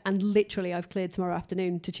makeup yet, and literally I've cleared tomorrow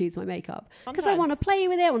afternoon to choose my makeup, because I Sometimes. want to play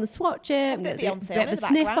with it, I want to swatch it, Have a bit of get Beyonce a bit on of in a the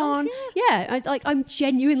sniff background, on. Yeah, I'm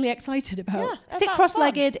genuinely excited about. Yeah, Sit that's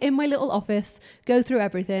cross-legged in my little office, go through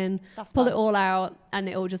everything, That's pull fun. it all out, and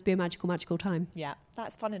it'll just be a magical time. Yeah,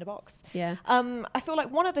 that's fun in a box. Yeah. I feel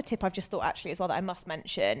like one other tip I've just thought actually as well that I must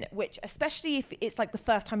mention, which especially if it's like the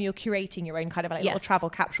first time you're curating your own kind of like little Yes.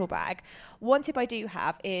 travel capsule bag, one tip I do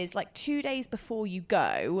have is like 2 days before you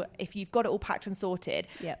go, if you've got it all packed and sorted,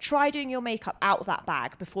 Yep. try doing your makeup out of that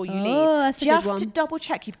bag before you Oh, leave. that's a good just one. to double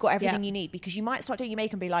check you've got everything Yeah. you need, because you might start doing your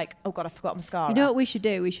makeup and be like, oh God, I forgot mascara. You know what we should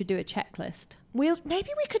do? We should do a checklist. Maybe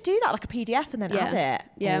we could do that like a PDF and then add it.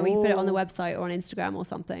 Yeah, we can put it on the Ooh. website or on Instagram or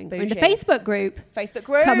something. Or in the Bougie. Facebook group. Facebook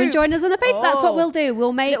group. Come and join us on the page. That's what Oh. we'll do.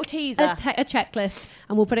 We'll make Little teaser. a checklist,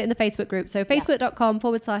 and we'll put it in the Facebook group. So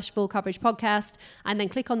facebook.com/full coverage podcast, and then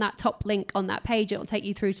click on that top link on that page. It'll take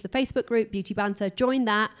you through to the Facebook group, Beauty Banter. Join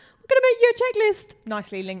that. We're going to make you a checklist.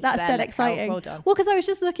 Nicely linked That's there. dead Look, exciting. Well done. Well, because I was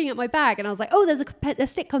just looking at my bag and I was like, oh, there's a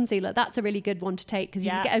stick concealer. That's a really good one to take, because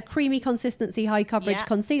you Yeah. can get a creamy consistency, high coverage Yeah.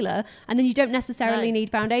 concealer, and then you don't necessarily No. need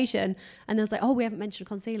foundation. And I was like, oh, we haven't mentioned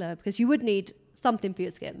concealer, because you would need something for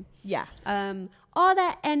your skin. Yeah. Are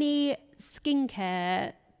there any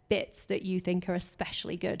skincare bits that you think are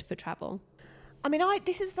especially good for travel? I mean,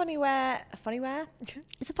 this is funny where.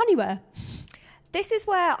 It's a funny wear. This is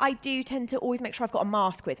where I do tend to always make sure I've got a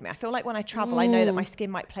mask with me. I feel like when I travel, I know that my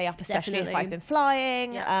skin might play up, especially if Definitely. I've been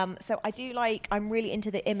flying. Yeah. So I do I'm really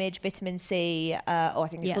into the Image Vitamin C, or I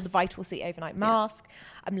think it's called the Yes. Vital C Overnight Mask.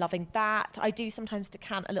 I'm loving that. I do sometimes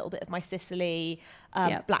decant a little bit of my Sicily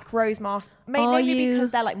Yeah. Black Rose mask, Are mainly you-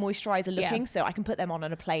 because they're like moisturizer looking, Yeah. so I can put them on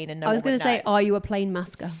a plane and no I was one going would to say, know. are you a plain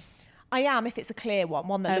masker? I am if it's a clear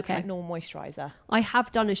one that looks Okay. like normal moisturizer. I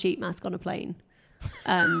have done a sheet mask on a plane.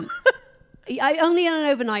 I only on an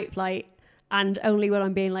overnight flight, and only when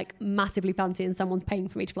I'm being like massively fancy and someone's paying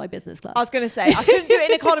for me to fly business class. I was going to say, I couldn't do it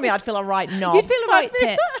in economy. I'd feel a right knob. You'd feel a right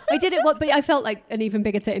tit. I did it, but I felt like an even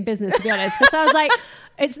bigger tit in business, to be honest. Because I was like,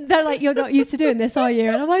 they're like, you're not used to doing this, are you?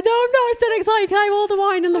 And I'm like, no, I'm not. I'm still excited. Can I have all the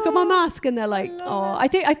wine and look at my mask? And they're like, oh, I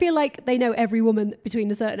feel like they know every woman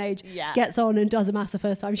between a certain age Yeah. gets on and does a mask the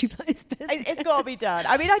first time she flies business. It's got to be done.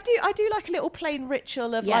 I mean, I do like a little plain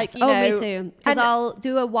ritual of like, you oh, know. me too. Because and- I'll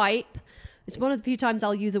do a wipe. It's one of the few times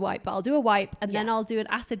I'll use a wipe, but I'll do a wipe and then Yeah. I'll do an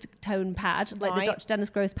acid tone pad, like the Right. Dr. Dennis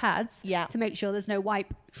Gross pads, Yeah. to make sure there's no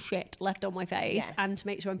wipe shit left on my face, Yes. and to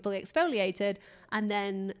make sure I'm fully exfoliated. And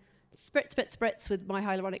then spritz with my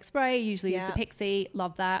hyaluronic spray. Usually use the Yeah. Pixie,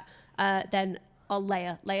 love that. Then I'll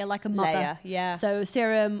layer like a mother. Layer, yeah. So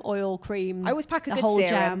serum, oil, cream. I always pack a the good whole serum,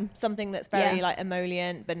 jam. something that's very Yeah. like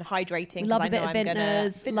emollient and hydrating. 'cause Love I a bit know of I'm gonna-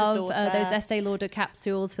 Vintners. Vintner's Love Daughter. those Estee Lauder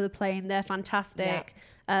capsules for the plane. They're fantastic.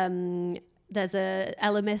 There's a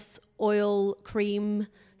Elemis oil cream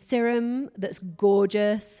serum that's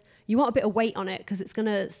gorgeous. You want a bit of weight on it because it's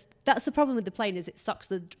gonna. That's the problem with the plane, is it sucks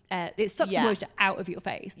the Yeah. moisture out of your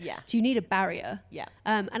face. Yeah. So you need a barrier. Yeah.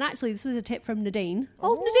 And actually, this was a tip from Nadine.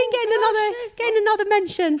 Oh, Oh, Nadine getting another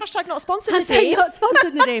mention. Hashtag not sponsored. Hashtag Nadine. not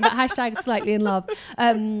sponsored, Nadine, but hashtag slightly in love.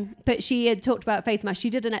 But she had talked about face masks.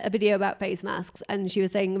 She did a video about face masks, and she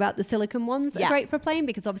was saying about the silicone ones Yeah. are great for a plane,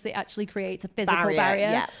 because obviously it actually creates a physical Barrier, barrier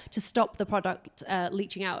yeah. to stop the product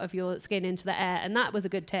leaching out of your skin into the air. And that was a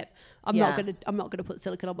good tip. I'm Yeah. not gonna put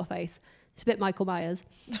silicone on my face. It's a bit Michael Myers.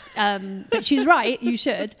 But she's right, you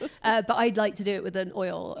should. But I'd like to do it with an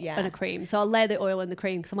oil Yeah. and a cream. So I'll layer the oil and the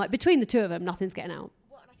cream, because I'm like, between the two of them, nothing's getting out.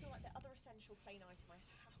 Well, and I feel like the other essential plane item I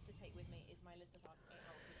have to take with me is my Elizabeth Arden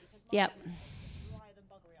 8-hour cream, because Yep. mine is drier than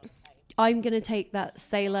buggery on the plane. I'm going to take that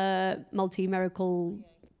Sailor Multi-Miracle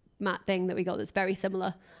matte thing that we got that's very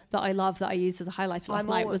similar, that I love, that I used as a highlighter last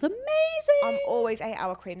night. It was amazing. I'm always 8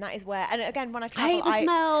 Hour Cream. That is where, and again, when I I travel, hate the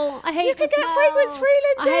smell. I hate You the can get smell. fragrance-free,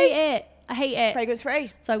 Lindsay. I hate it. Fragrance free.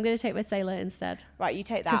 So I'm going to take my Sailor instead. Right, you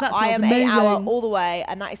take 'Cause that. that I am smells 8 Hour amazing. all the way,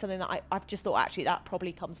 and that is something that I've just thought, actually, that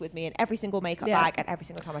probably comes with me in every single makeup bag and every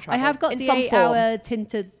single time I travel. I have got in the some 8 form. Hour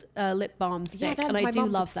tinted lip balm stick, and I my do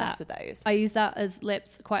mum's love obsessed that. with those. I use that as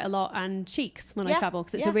lips quite a lot, and cheeks when I Yeah, travel,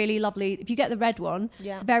 because it's yeah. a really lovely, if you get the red one,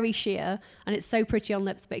 Yeah. it's very sheer and it's so pretty on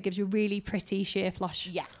lips, but it gives you really pretty sheer flush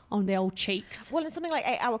on the old cheeks. Well, and something like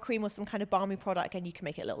 8 Hour Cream or some kind of balmy product, again, you can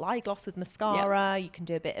make it a little eye gloss with mascara. You can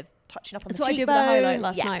do a bit of touching up on That's the what I did cheekbone. with the highlight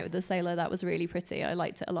last night with the Sailor. That was really pretty. I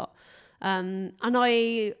liked it a lot. And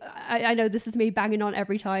I know this is me banging on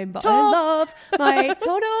every time, but I love my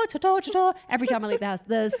every time I leave the house.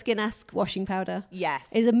 The Skin-esque washing powder,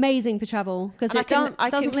 is amazing for travel, because I can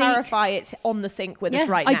clarify it's on the sink with us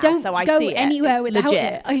right now, I don't so I go see it. anywhere It's without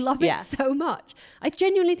legit. it. I love it so much. I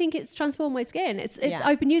genuinely think it's transformed my skin. It's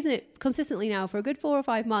I've been using it consistently now for a good 4 or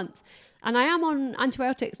 5 months. And I am on I'm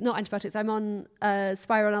on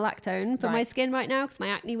spironolactone for my skin right now, because my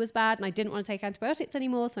acne was bad and I didn't want to take antibiotics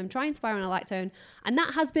anymore. So I'm trying spironolactone, and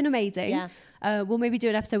that has been amazing. Yeah. We'll maybe do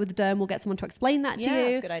an episode with the derm. We'll get someone to explain that to you.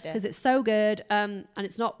 That's a good idea. Because it's so good. And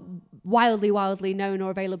it's not wildly known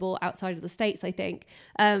or available outside of the States, I think.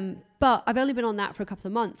 But I've only been on that for a couple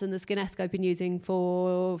of months, and the Skin-esque I've been using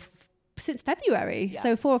since February,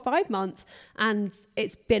 so 4 or 5 months, and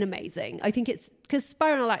it's been amazing. I think it's because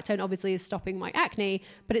spironolactone obviously is stopping my acne,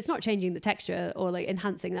 but it's not changing the texture or like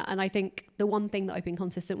enhancing that. And I think the one thing that I've been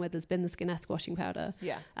consistent with has been the Skin-esque washing powder.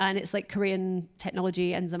 And it's like Korean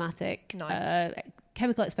technology, enzymatic,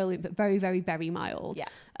 chemical exfoliant, but very, very, very mild.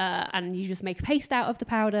 And you just make a paste out of the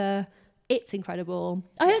powder. It's incredible.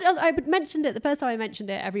 I mentioned it the first time I mentioned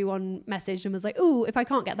it. Everyone messaged and was like, "Oh, if I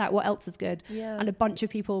can't get that, what else is good?" And a bunch of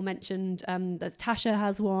people mentioned that Tasha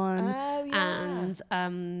has one, and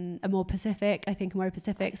Amore Pacific. I think Amore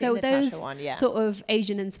Pacific. So those sort of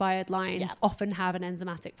Asian-inspired lines often have an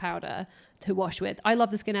enzymatic powder to wash with. I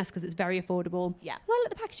love the Skin-esque because it's very affordable. And I like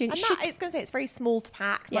the packaging. And it's going to say it's very small to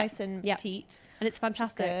pack, nice and petite, and it's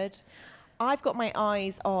fantastic. Good. I've got my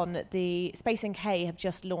eyes on the Space NK have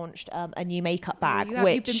just launched a new makeup bag.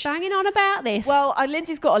 You've been banging on about this. Well,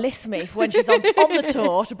 Lindsay's got a list for me for when she's on the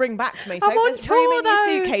tour to bring back to me. So I'm on just bring me tour, your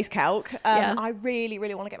though. suitcase calc. I really,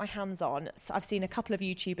 really want to get my hands on. So I've seen a couple of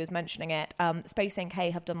YouTubers mentioning it. Space NK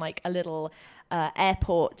have done like a little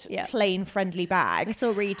airport plane-friendly bag. I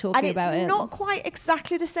saw Ree talking about it. And it's not quite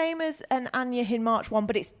exactly the same as an Anya Hinmarch one,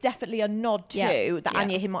 but it's definitely a nod to the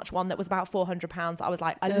Anya Hinmarch one that was about £400. I was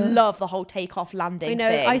like, I love the whole take-off landing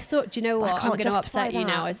thing. I saw, do you know what? I'm going to upset you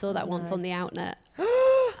now. I saw that once on the Outnet.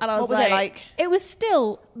 And I was what was it like? It was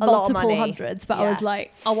still A lot of multiple money. hundreds, but I was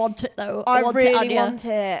like, I want it though. I want really it, Anya. want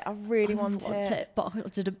it. I really want it. But I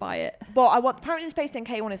didn't buy it. But I want. Apparently, the Space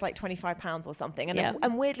NK one is like £25 or something,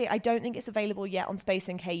 and weirdly, I don't think it's available yet on Space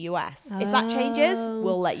NK US. If that changes,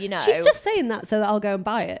 we'll let you know. She's just saying that so that I'll go and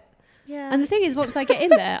buy it. Yeah. And the thing is, once I get in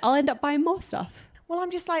there, I'll end up buying more stuff. Well, I'm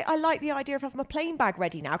just like, I like the idea of having my plane bag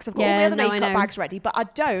ready now, because I've got all my other makeup bags ready, but I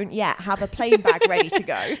don't yet have a plane bag ready to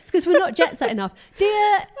go. It's because we're not jet set enough.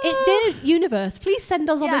 Dear universe, please send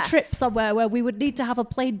us on a trip somewhere where we would need to have a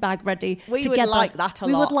plane bag ready We together. would like that a lot.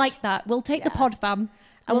 We would like that. We'll take the pod fam.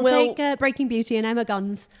 And we'll take Breaking Beauty and Emma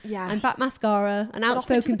Guns and Bat Mascara and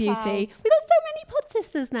Outspoken Beauty. We've got so many pod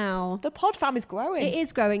sisters now. The pod fam is growing. It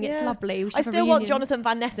is growing. It's lovely. I still want Jonathan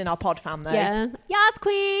Van Ness in our pod fam, though. Yeah. Yes,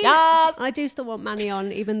 queen. Yes. I do still want Manny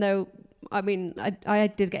on, even though, I mean, I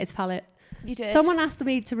did get his palette. You did. Someone asked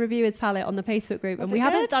me to review his palette on the Facebook group, and we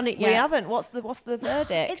haven't done it yet. We haven't. What's the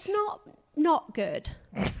verdict? It's not good.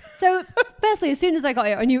 So, firstly, as soon as I got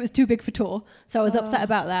it, I knew it was too big for tour, so I was upset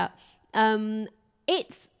about that.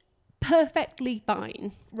 It's perfectly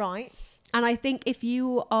fine. Right. And I think if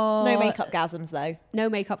you are... No makeup gasms, though. No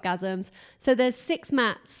makeup gasms. So there's 6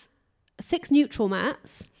 mattes, 6 neutral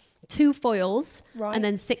mattes, 2 foils, and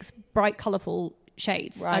then 6 bright, colourful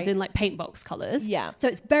shades, as in like paint box colours. Yeah. So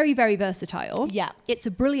it's very, very versatile. Yeah. It's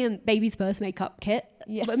a brilliant baby's first makeup kit.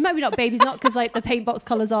 Yeah. But maybe not baby's, not because like the paint box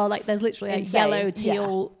colours are like, there's literally like yellow,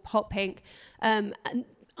 teal, hot pink. And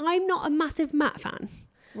I'm not a massive matte fan.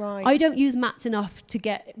 Right. I don't use mattes enough to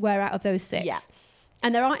get wear out of those 6. Yeah.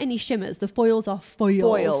 And there aren't any shimmers. The foils are foils.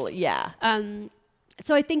 Foil, yeah.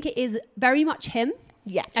 So I think it is very much him.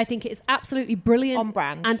 Yeah. I think it's absolutely brilliant. On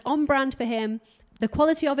brand. And on brand for him. The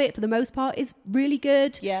quality of it, for the most part, is really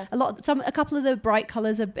good. Yeah. A couple of the bright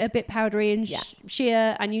colours are a bit powdery and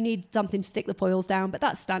sheer, and you need something to stick the foils down, but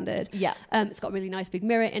that's standard. Yeah. It's got a really nice big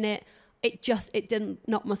mirror in it. it didn't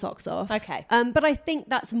knock my socks off. Okay. But I think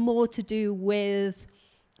that's more to do with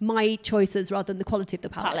my choices rather than the quality of the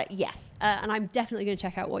palette. Yeah. And I'm definitely going to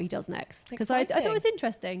check out what he does next because I thought it was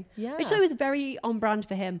interesting. Yeah. Which I was very on brand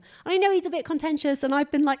for him. And I know he's a bit contentious, and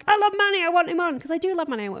I've been like, I love Manny, I want him on, because I do love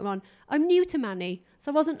Manny, I want him on. I'm new to Manny,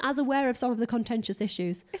 so I wasn't as aware of some of the contentious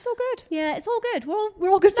issues. It's all good. Yeah, it's all good. We're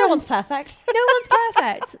all good friends. No one's perfect. No one's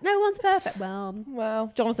perfect. No one's perfect.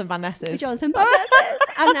 Well, Jonathan Van Ness is. Jonathan Van Ness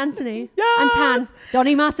and Anthony. Yes. And Tan.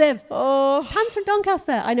 Donny Massive. Oh. Tan's from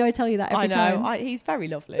Doncaster. I know I tell you that every time. I know. He's very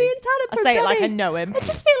lovely. Me and Tan are I from say it Donny. like I know him. I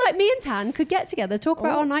just feel like me and Tan could get together, talk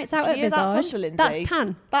about our nights out at Hear that Visage. thunder, Lindsay? That's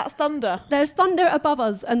Tan. That's thunder. There's thunder above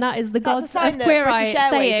us, and that is the That's a gods sign of that Queer British Eye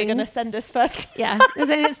Airways saying, are going to send us first. yeah, as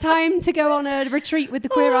in it's time to go on a retreat with the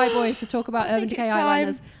Queer Eye boys to talk about Urban think Decay it's time.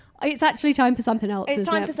 eyeliners. It's actually time for something else. It's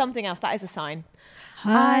isn't time it? for something else. That is a sign.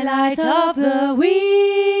 Highlight of the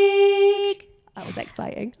week. That was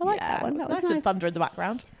exciting. I like Yeah, that one. it was That was nice nice. with thunder in the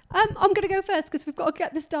background. I'm going to go first because we've got to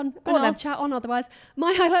get this done. Go on and I'll then. chat on otherwise.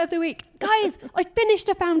 My highlight of the week. Guys, I finished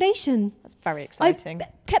a foundation. That's very exciting. I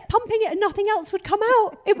kept pumping it and nothing else would come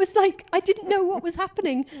out. It was like I didn't know what was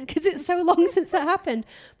happening because it's so long since that happened.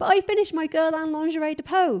 But I finished my Guerlain Lingerie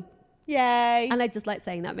Depot. Yay. And I just like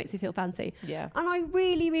saying that, makes me feel fancy. Yeah. And I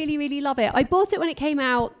really, really, really love it. I bought it when it came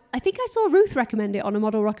out. I think I saw Ruth recommend it on a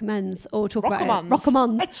Model Recommends or talk about it.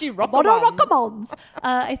 Rockamons. Actually, Model Rockamons. Rockamons.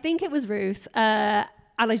 I think it was Ruth.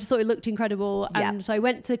 And I just thought it looked incredible. And Yeah. so I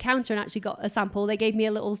went to the counter and actually got a sample. They gave me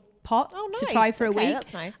a little pot Oh, to nice. try for a Okay, week.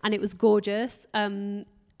 that's nice. And it was gorgeous.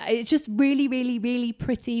 It's just really, really, really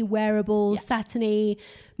pretty, wearable, satiny,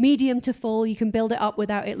 medium to full. You can build it up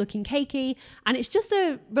without it looking cakey. And it's just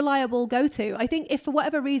a reliable go-to. I think if for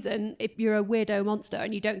whatever reason, if you're a weirdo monster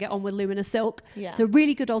and you don't get on with Luminous Silk, it's a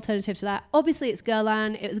really good alternative to that. Obviously, it's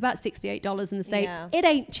Guerlain. It was about $68 in the States. Yeah. It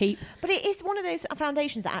ain't cheap. But it is one of those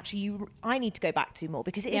foundations that actually I need to go back to more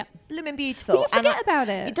because it is Yep. blooming beautiful. Well, you forget about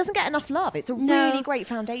it. It doesn't get enough love. It's a No. really great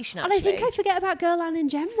foundation, And actually. I think I forget about Guerlain in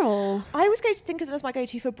general. I always go to think of them as my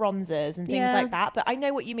go-to for bronzers and things Yeah. like that, but I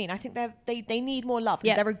know what you mean. I think they need more love because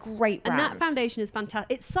Yeah. they're a great brand. And that foundation is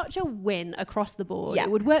fantastic. It's such a win across the board. Yeah.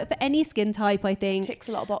 It would work for any skin type, I think. Ticks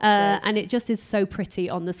a lot of boxes. And it just is so pretty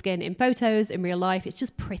on the skin in photos, in real life. It's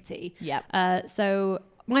just pretty. Yep. So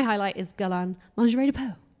my highlight is Guerlain Lingerie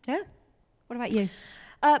Depot. Yeah. What about you?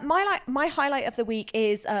 My highlight of the week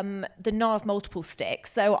is the NARS multiple stick.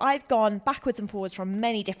 So I've gone backwards and forwards from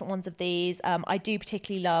many different ones of these. I do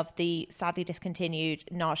particularly love the sadly discontinued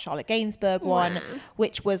NARS Charlotte Gainsbourg one,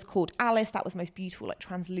 which was called Alice. That was the most beautiful, like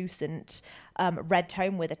translucent red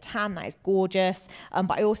tone with a tan. That is gorgeous.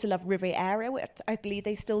 But I also love Riviera, which I believe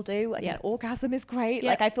they still do. Again, Orgasm is great. Yep.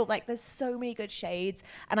 Like I feel like there's so many good shades.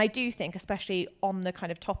 And I do think, especially on the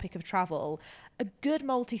kind of topic of travel, a good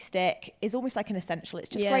multi-stick is almost like an essential. It's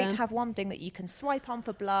just great to have one thing that you can swipe on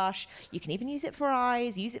for blush. You can even use it for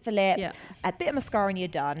eyes, use it for lips, a bit of mascara and you're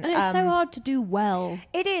done. And it's so hard to do well.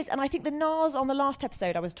 It is. And I think the NARS, on the last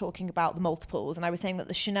episode, I was talking about the multiples and I was saying that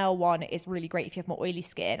the Chanel one is really great if you have more oily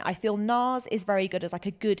skin. I feel NARS is very good as like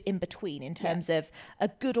a good in-between in terms of a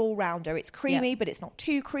good all-rounder. It's creamy, but it's not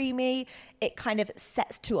too creamy. It kind of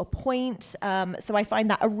sets to a point. So I find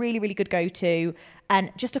that a really, really good go-to. And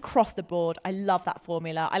just across the board, I love that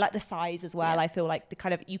formula. I like the size as well. I feel like the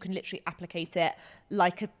kind of, you can literally applicate it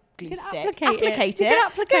like a glue stick. Applicate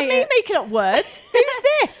it. Look at me making up words. Who's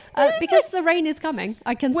this? Because the rain is coming.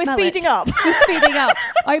 I can We're smell speeding it. up. We're speeding up.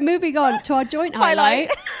 I'm moving on to our joint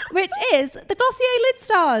highlight, which is the Glossier Lid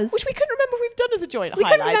Stars. Which we couldn't remember if we've done as a joint We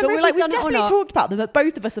couldn't highlight. But remember we're if like, we've we've done it or definitely not. talked about them, but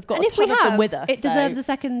both of us have got And a if we ton of have, them with us. it deserves a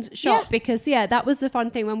second shot because that was the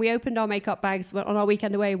fun thing when we opened our makeup bags on our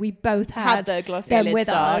weekend away. We both had the Glossier them Lid with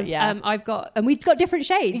Star, us. yeah. And we've got different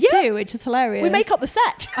shades too, which is hilarious. We make up the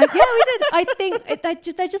set. We did. I think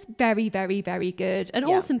they're just very, very, very good and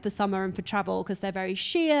awesome for summer and for travel because they're very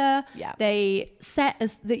sheer. Yeah. They set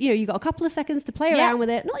as you got a couple of seconds to play around with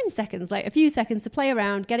it. Not even seconds, like a few seconds to play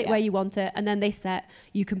around, get it where you want it, and then they set.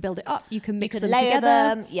 You can build it up. You can mix them layer together.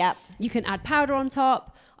 them. Yep. You can add powder on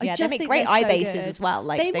top. Yeah, I they just make think great they're eye so bases good. as well.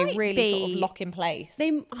 Like they might really sort be. of lock in place. I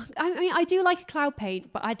mean, I do like a cloud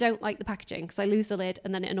paint, but I don't like the packaging because I lose the lid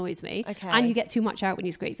and then it annoys me. Okay. And you get too much out when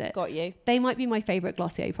you squeeze it. Got you. They might be my favourite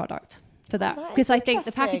Glossier product for that that because is I think the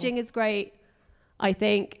interesting. packaging is great. I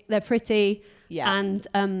think they're pretty. Yeah.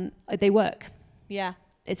 And they work. Yeah.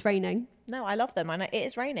 It's raining. No, I love them, and it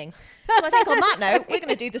is raining. So I think on that note, we're going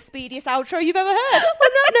to do the speediest outro you've ever heard. On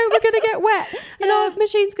that note, we're going to get wet, and our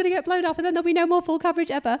machine's going to get blown up, and then there'll be no more full coverage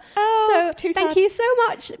ever. Oh, so thank you so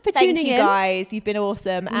much for tuning in. Thank you, guys. You've been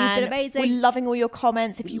awesome. You've been amazing. We're loving all your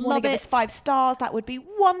comments. If you want to give us 5 stars, that would be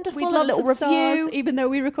wonderful. We'd love a little some review. stars, even though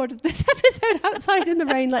we recorded this episode outside in the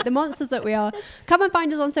rain like the monsters that we are. Come and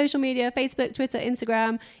find us on social media, Facebook, Twitter,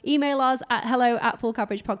 Instagram. Email us at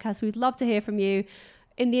hello@fullcoveragePodcast. We'd love to hear from you.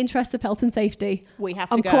 In the interest of health and safety, we have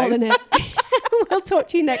to I'm go. calling it. We'll talk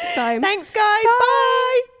to you next time. Thanks, guys.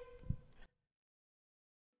 Bye.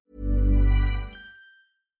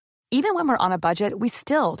 Even when we're on a budget, we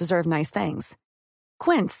still deserve nice things.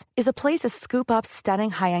 Quince is a place to scoop up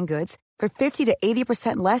stunning high-end goods for 50 to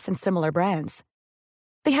 80% less than similar brands.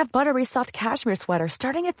 They have buttery soft cashmere sweaters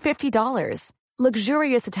starting at $50,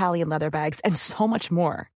 luxurious Italian leather bags, and so much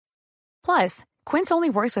more. Plus, Quince only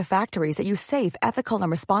works with factories that use safe, ethical, and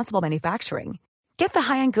responsible manufacturing. Get the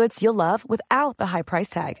high-end goods you'll love without the high price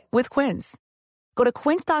tag with Quince. Go to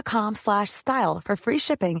quince.com/style for free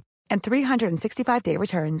shipping and 365-day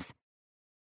returns.